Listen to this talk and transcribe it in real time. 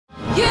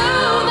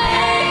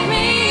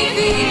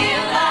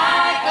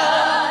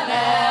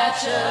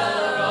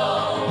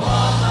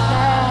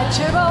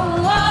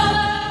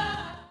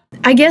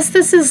I guess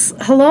this is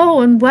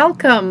hello and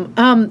welcome.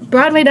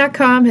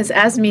 Broadway.com has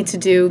asked me to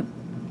do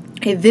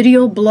a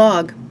video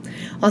blog,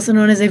 also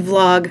known as a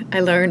vlog, I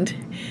learned,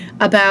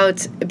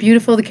 about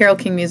Beautiful, the Carole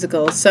King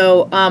musical.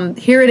 So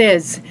here it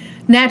is,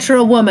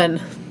 Natural Woman,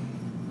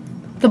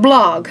 the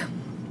blog.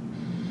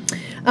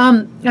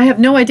 I have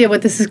no idea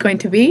what this is going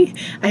to be.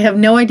 I have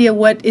no idea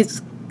what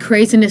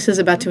craziness is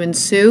about to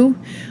ensue.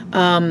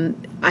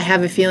 I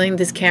have a feeling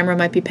this camera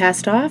might be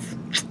passed off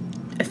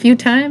a few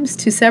times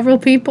to several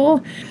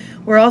people.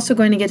 We're also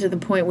going to get to the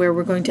point where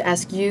we're going to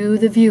ask you,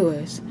 the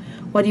viewers,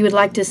 what you would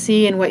like to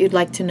see and what you'd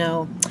like to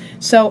know.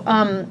 So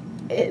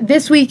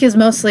this week is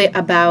mostly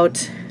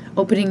about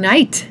opening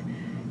night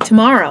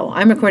tomorrow.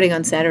 I'm recording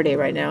on Saturday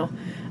right now.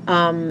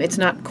 It's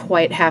not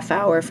quite half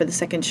hour for the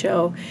second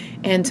show.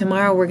 And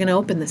tomorrow we're going to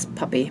open this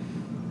puppy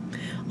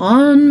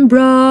on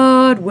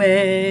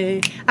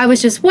Broadway. I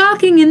was just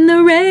walking in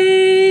the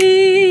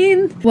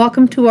rain.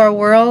 Welcome to our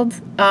world.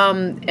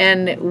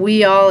 And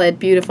we all at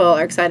Beautiful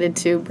are excited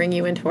to bring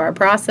you into our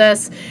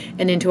process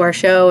and into our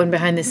show and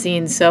behind the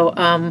scenes. So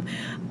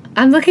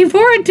I'm looking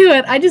forward to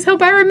it. I just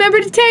hope I remember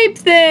to tape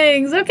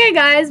things. Okay,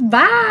 guys,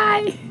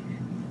 bye.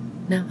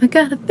 Now I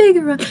gotta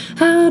figure out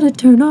how to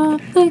turn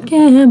off the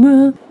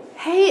camera.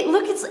 Hey,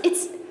 look,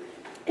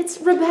 it's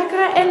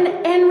Rebecca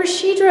and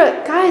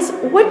Rashidra. Guys,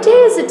 what day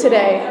is it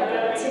today?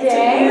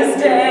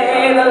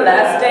 Tuesday, the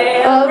last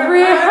day of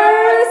rehearsal.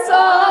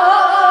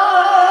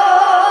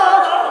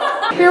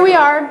 Here we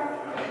are.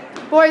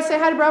 Boys, say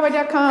hi to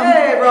Broadway.com.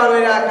 Hey,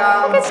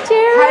 Broadway.com. Look, it's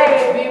Jerry.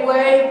 Hi,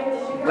 B-Way.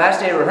 Last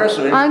day of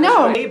rehearsal. I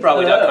know. Hey,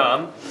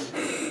 Broadway.com.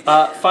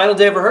 Final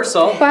day of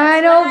rehearsal.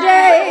 Final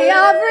day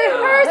of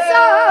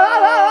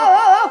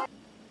rehearsal.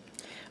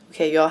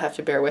 Okay, you all have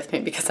to bear with me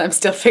because I'm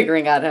still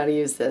figuring out how to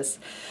use this.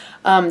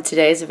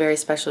 Today is a very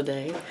special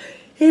day.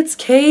 It's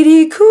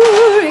Katie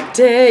Couric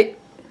Day.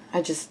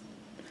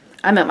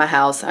 I'm at my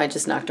house. I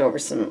just knocked over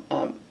some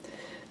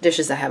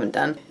dishes I haven't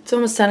done. It's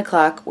almost 10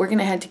 o'clock. We're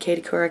gonna head to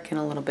Katie Couric in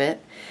a little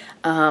bit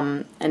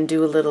and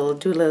do a little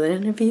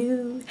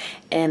interview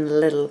and a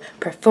little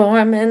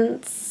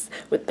performance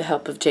with the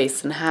help of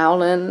Jason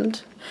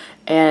Howland.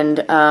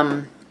 And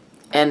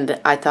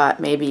I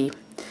thought maybe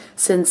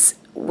since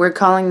we're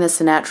calling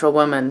this a natural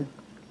woman,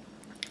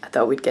 I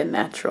thought we'd get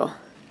natural.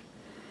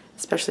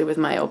 Especially with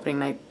my opening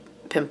night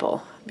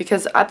pimple.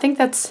 Because I think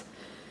it's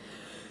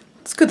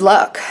good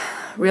luck,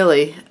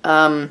 really.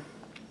 You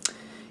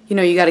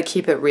know, you gotta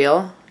keep it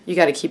real. You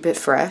gotta keep it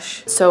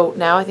fresh. So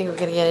now I think we're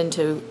gonna get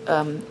into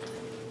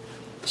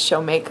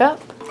show makeup.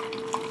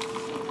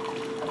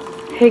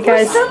 Hey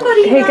guys,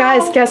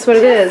 guess what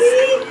it is?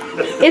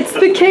 It's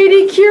the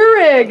Katie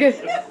Couric.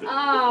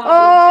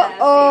 Oh.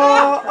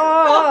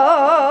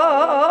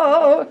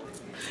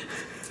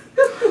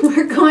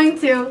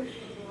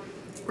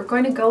 We're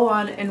going to go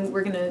on and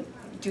we're going to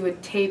do a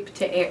tape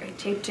to air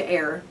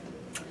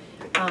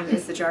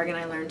is the jargon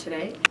I learned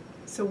today.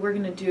 So we're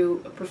going to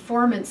do a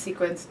performance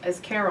sequence as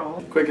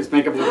Carole. Quickest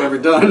makeup we've ever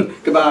done.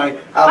 Goodbye.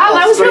 Wow,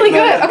 that was really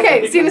good.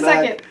 Okay, see you in a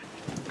second.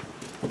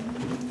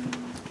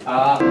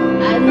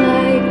 I'd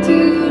like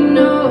to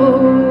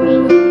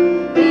know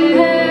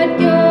that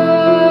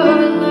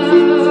your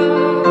love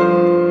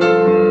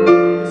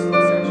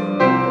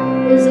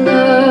is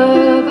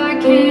love I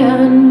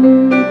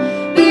can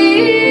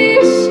be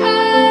sure.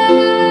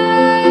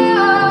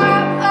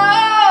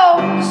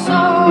 So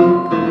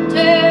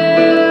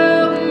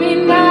tell me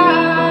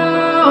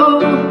now,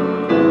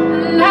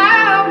 and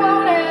I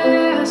won't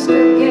ask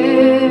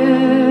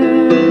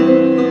again.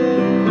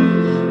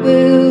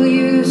 Will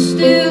you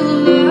still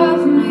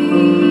love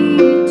me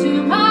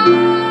tomorrow?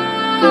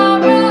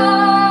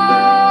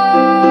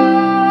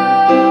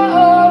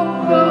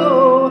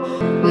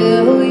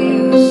 Will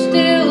you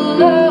still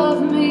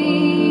love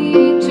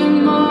me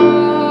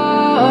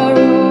tomorrow?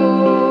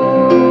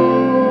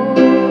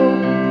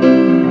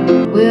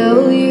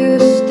 Will you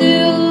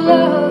still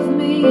love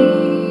me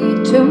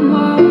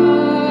tomorrow?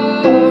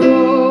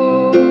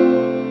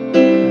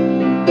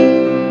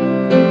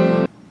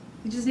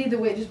 You just need the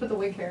wig, just put the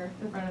wig hair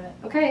in front of it.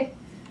 Okay,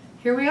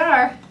 here we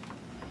are.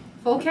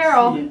 Full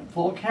Carole.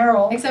 Full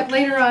Carole. Except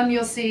later on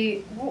you'll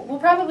see, we'll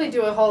probably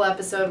do a whole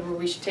episode where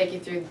we should take you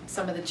through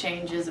some of the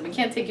changes. And we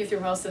can't take you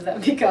through most of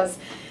them because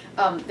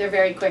they're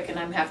very quick and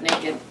I'm half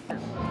naked.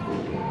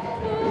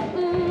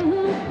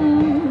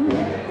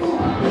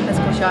 That's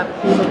a good shot.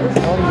 Look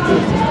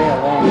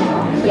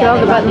at all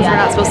the buttons we're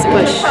not supposed to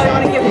push. We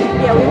want to give,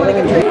 yeah, we want to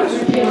give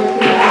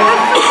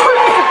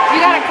You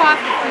got a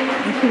coffee.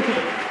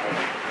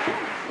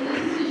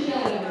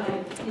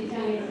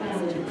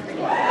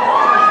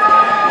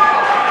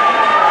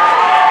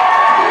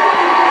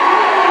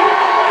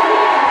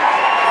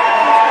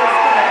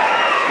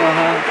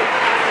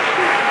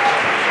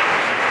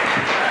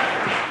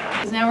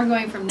 Now we're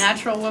going from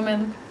natural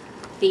woman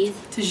to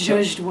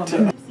judged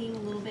woman.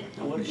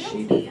 What does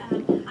she do?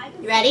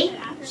 You ready?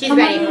 She's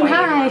ready for you.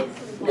 Hi.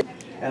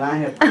 And I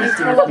have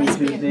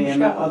PTSD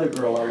and that other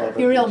girl I love.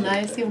 You're real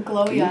nice. You have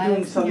glowy eyes. Your hair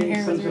was some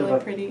sort really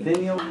of pretty.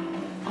 video?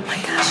 Oh my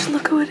gosh,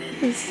 look who it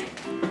is.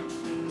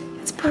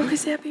 It's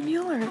Broadway's Jessie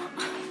Mueller.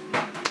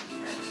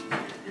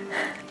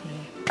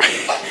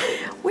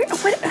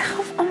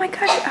 Oh my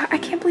gosh, I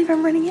can't believe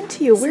I'm running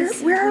into you.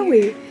 Where are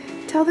we?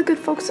 Tell the good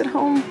folks at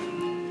home.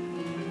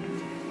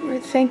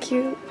 Thank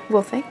you.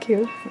 Well, thank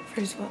you.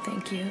 First of all,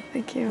 thank you.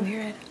 Thank you.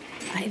 We're at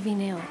Ivy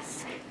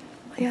Nails,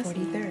 Yes.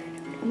 43rd.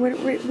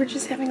 We're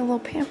just having a little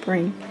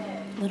pampering.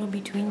 Little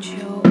between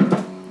show,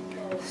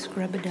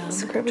 scrub-a-dub.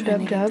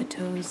 Scrub-a-dub-dub. Trying to get the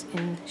toes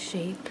in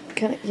shape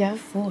Yeah.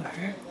 for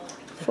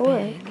the For.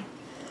 big.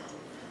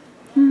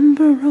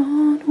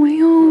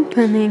 Broadway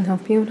opening, how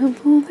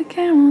beautiful the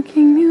Carole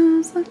King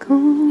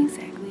musical.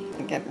 Exactly.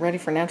 Get ready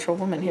for Natural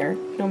Woman here.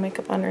 No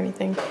makeup on or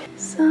anything.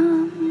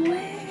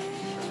 Somewhere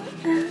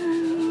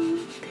out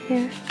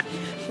there.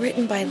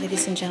 Written by,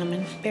 ladies and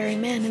gentlemen, Barry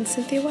Mann and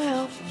Cynthia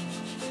Weil.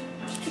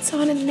 It's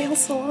on in the nail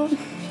salon.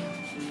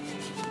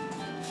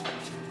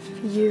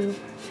 You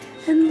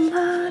and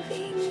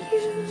loving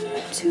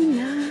you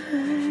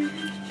tonight.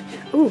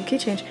 Ooh, key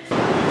change.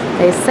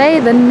 They say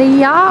the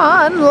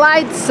neon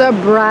lights are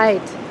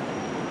bright.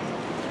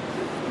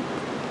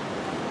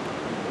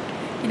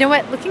 You know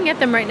what? Looking at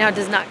them right now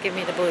does not give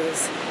me the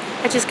blues.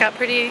 I just got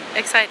pretty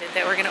excited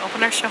that we're going to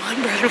open our show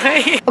on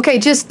Broadway. Okay,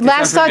 just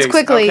last thoughts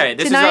quickly. Okay,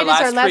 this tonight is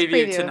our last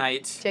preview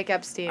tonight. Jake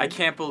Epstein. I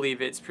can't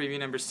believe it. It's preview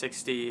number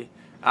 60.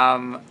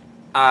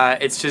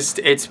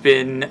 It's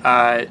been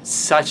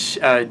such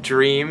a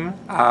dream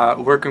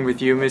working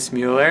with you, Miss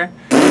Mueller.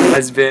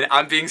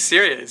 I'm being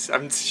serious.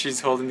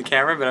 She's holding the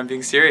camera, but I'm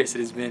being serious. It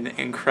has been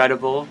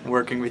incredible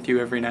working with you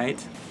every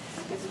night.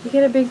 We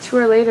get a big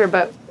tour later,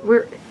 but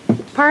we're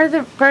part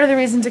of the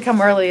reason to come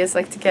early is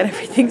like to get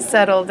everything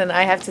settled, and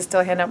I have to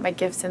still hand out my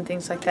gifts and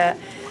things like that.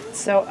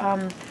 So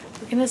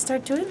we're gonna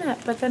start doing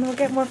that, but then we'll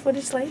get more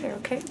footage later.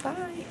 Okay,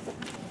 bye.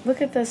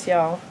 Look at this,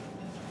 y'all.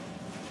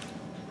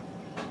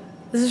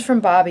 This is from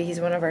Bobby. He's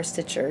one of our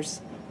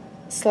stitchers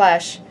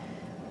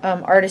 /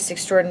 artist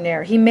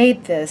extraordinaire. He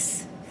made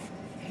this.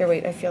 Here,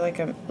 wait. I feel like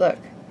I'm. Look.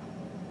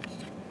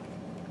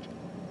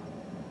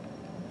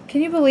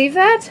 Can you believe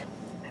that?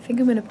 I think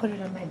I'm gonna put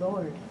it on my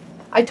board.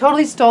 I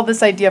totally stole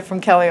this idea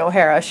from Kelly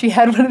O'Hara. She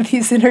had one of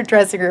these in her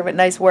dressing room at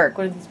Nice Work,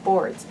 one of these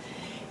boards,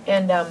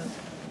 and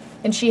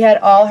she had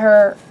all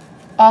her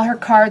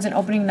cards and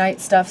opening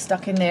night stuff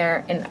stuck in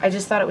there, and I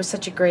just thought it was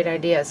such a great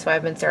idea. So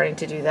I've been starting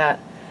to do that.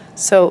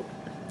 So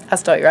I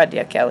stole your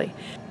idea, Kelly.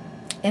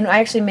 And I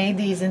actually made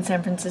these in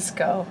San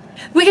Francisco.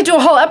 We could do a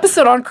whole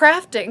episode on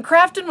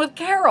crafting with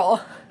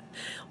Carole.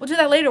 We'll do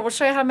that later. We'll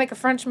show you how to make a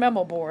French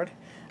memo board.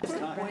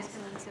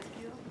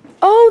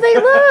 Oh, they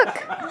look!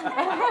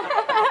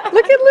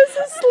 Look at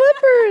Liz's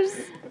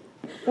slippers.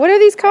 What are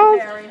these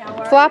called?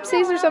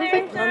 Flopsies or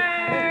something?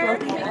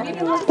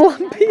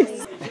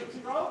 Blumpies.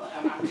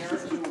 And I'm here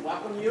to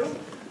welcome you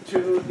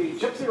to the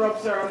Gypsy Rope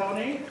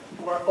ceremony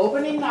for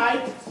opening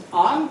night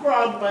on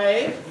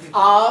Broadway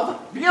of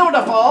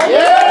Beautiful.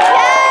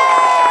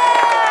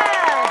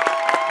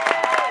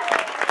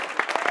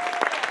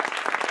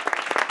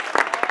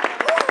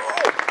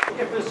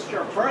 If this is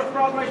your first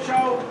Broadway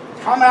show,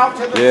 come out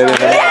to the center.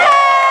 Melvin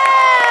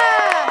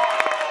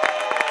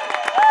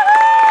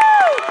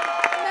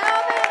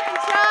and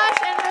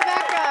Josh and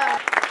Rebecca.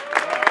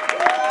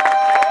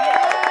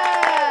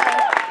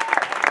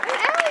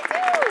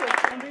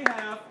 On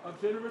behalf of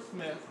Jennifer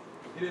Smith,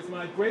 it is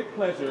my great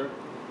pleasure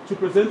to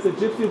present the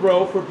Gypsy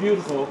Row for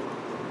Beautiful,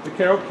 the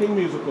Carole King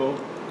musical,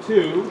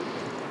 to...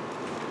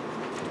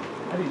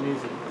 I need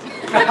music.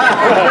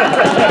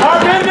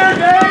 Harbinder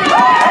Day!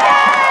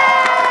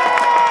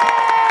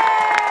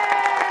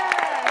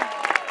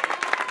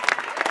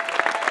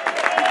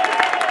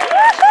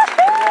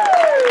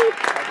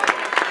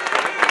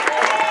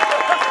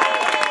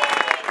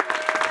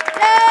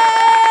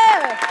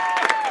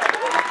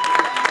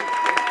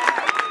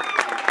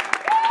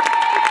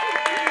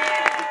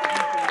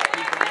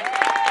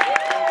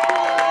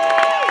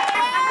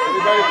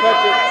 Everybody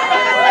touch it.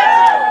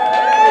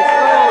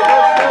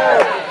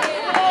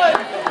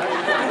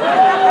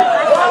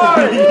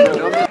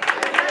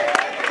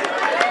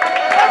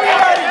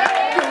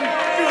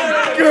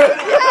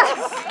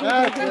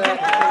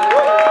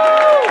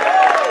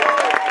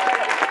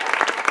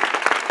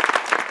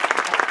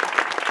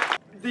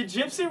 The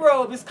Gypsy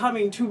Robe is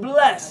coming to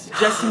bless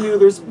Jessie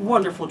Mueller's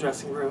wonderful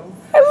dressing room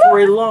for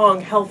a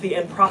long, healthy,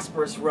 and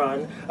prosperous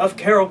run of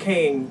Carole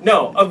King.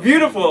 No, of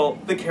Beautiful,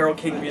 the Carole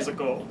King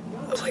musical.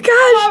 Oh my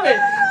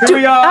gosh! Here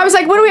we are. I was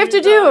like, what do we have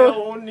to do?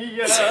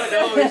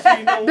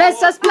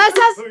 Bless us, bless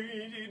us!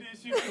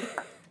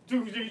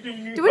 Do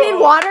we need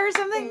water or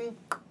something?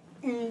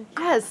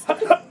 Yes.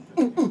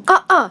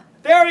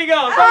 There we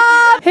go.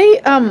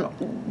 Hey,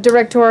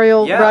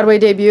 directorial Yeah. Broadway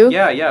debut.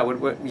 Yeah. Yeah. What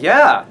do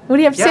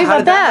you have to say how about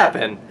did that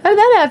happen? How did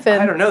that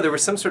happen? I don't know. There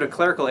was some sort of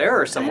clerical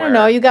error I somewhere. don't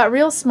know. You got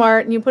real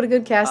smart and you put a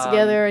good cast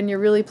together and you're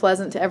really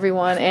pleasant to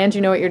everyone and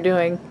you know what you're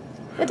doing.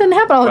 It doesn't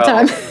happen all the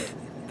Well, time.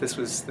 This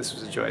was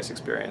a joyous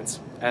experience,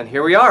 and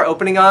here we are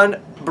opening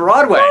on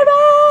Broadway. You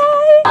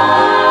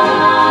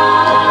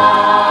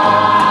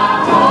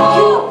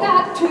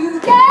got to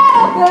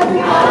get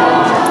everybody.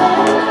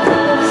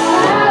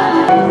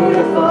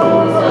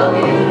 Beautiful, so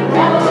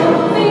beautiful.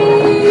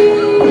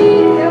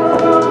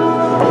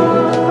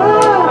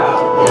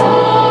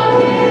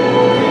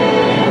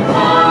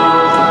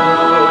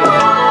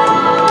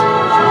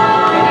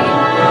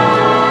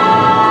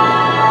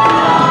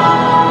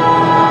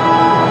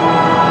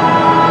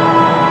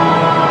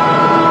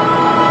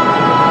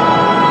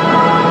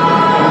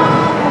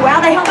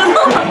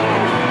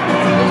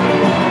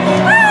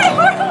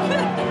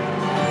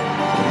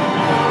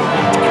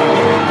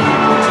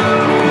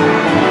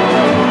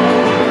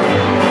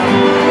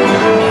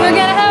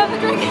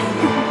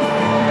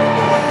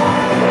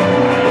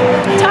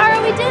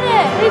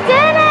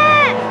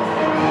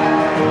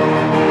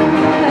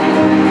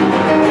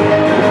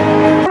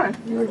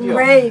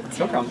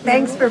 welcome.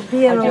 Thanks for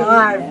being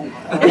alive.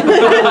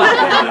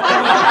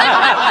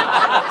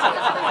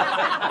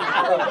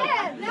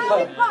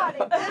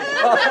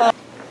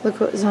 Look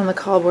what was on the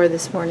call board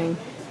this morning.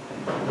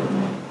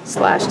 /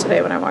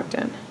 today when I walked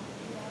in.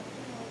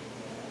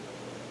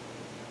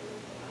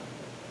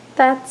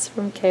 That's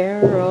from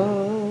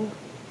Carole.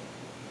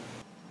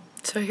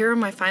 So here are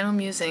my final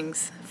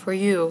musings for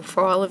you,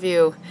 for all of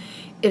you.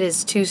 It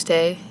is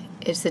Tuesday.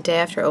 It's the day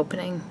after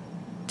opening.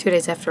 2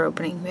 days after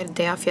opening. We had a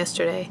day off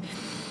yesterday.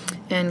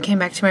 And came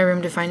back to my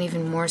room to find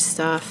even more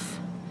stuff.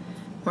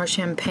 More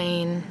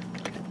champagne.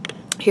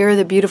 Here are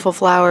the beautiful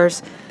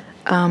flowers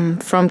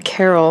from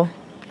Carole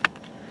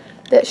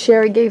that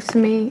Sherry gave to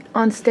me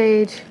on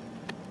stage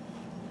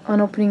on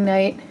opening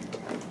night.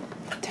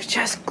 They're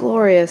just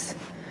glorious.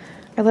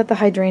 I let the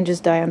hydrangeas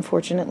die,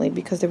 unfortunately,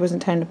 because there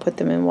wasn't time to put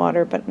them in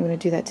water, but I'm going to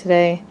do that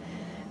today.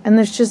 And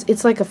there's just,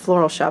 it's like a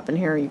floral shop in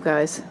here, you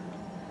guys.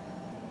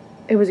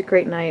 It was a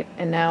great night,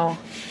 and now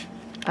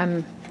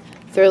I'm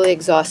thoroughly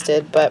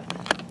exhausted, but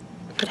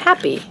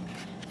happy.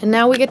 And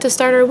now we get to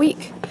start our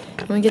week,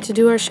 and we get to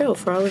do our show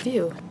for all of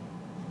you.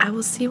 I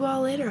will see you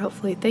all later,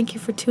 hopefully. Thank you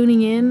for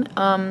tuning in.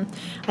 I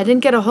didn't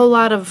get a whole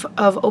lot of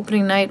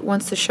opening night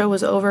once the show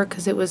was over,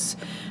 because it was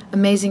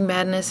Amazing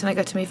Madness, and I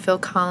got to meet Phil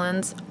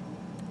Collins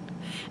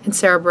and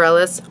Sarah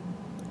Bareilles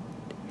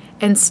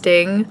and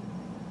Sting.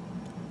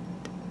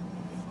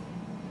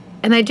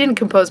 And I didn't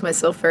compose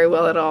myself very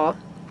well at all.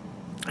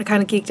 I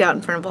kind of geeked out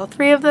in front of all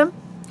three of them.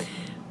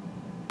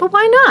 But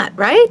why not,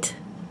 right?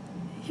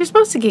 You're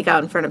supposed to geek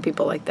out in front of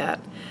people like that.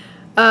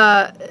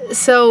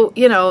 So,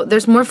 you know,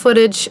 there's more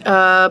footage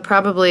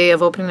probably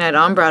of opening night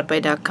on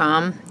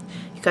Broadway.com.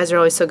 You guys are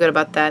always so good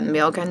about that, and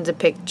all kinds of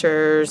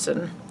pictures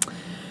and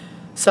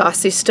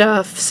saucy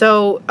stuff.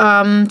 So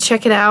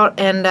check it out,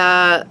 and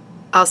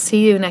I'll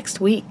see you next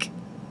week.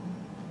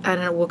 I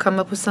don't know, we'll come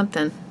up with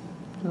something.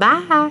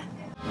 Bye.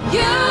 You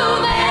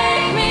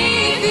make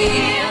me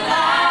feel